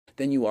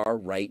than you are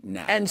right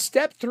now. And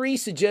step 3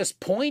 suggests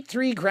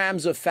 0.3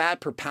 grams of fat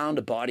per pound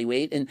of body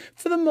weight. And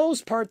for the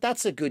most part,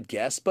 that's a good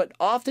guess, but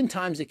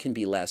oftentimes it can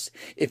be less.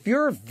 If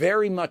you're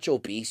very much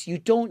obese, you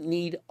don't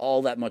need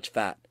all that much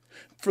fat.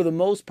 For the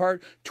most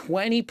part,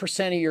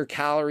 20% of your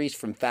calories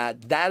from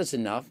fat, that is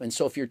enough. And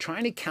so if you're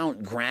trying to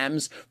count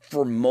grams,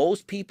 for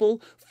most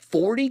people,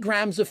 40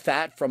 grams of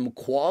fat from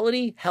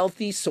quality,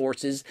 healthy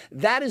sources,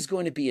 that is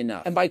going to be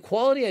enough. And by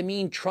quality, I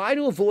mean try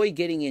to avoid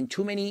getting in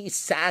too many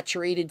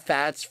saturated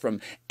fats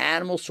from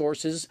animal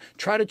sources.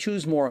 Try to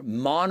choose more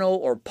mono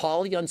or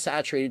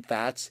polyunsaturated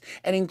fats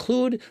and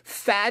include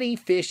fatty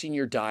fish in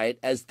your diet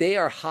as they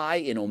are high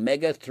in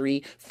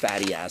omega-3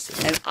 fatty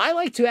acids. And I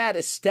like to add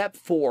a step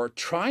 4,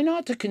 try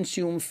not to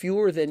consume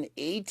fewer than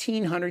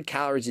 1,800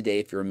 calories a day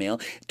if you're a male,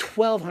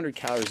 1,200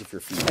 calories if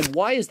you're female. And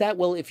why is that?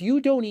 Well, if you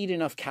don't eat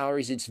enough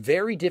calories, it's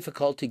very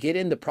difficult to get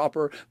in the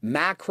proper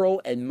macro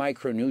and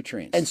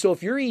micronutrients. And so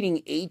if you're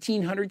eating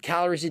 1,800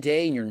 calories a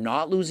day and you're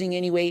not losing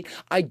any weight,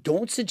 I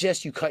don't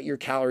suggest you cut your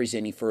calories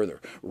any further.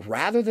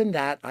 Rather than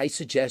that, I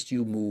suggest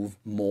you move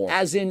more.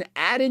 As in,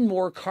 add in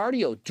more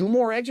cardio, do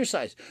more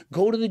exercise,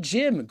 go to the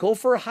gym, go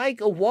for a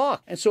hike, a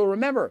walk. And so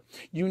remember,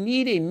 you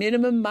need a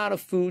minimum amount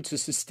of food to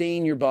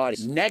sustain your body.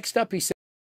 Next up, he says,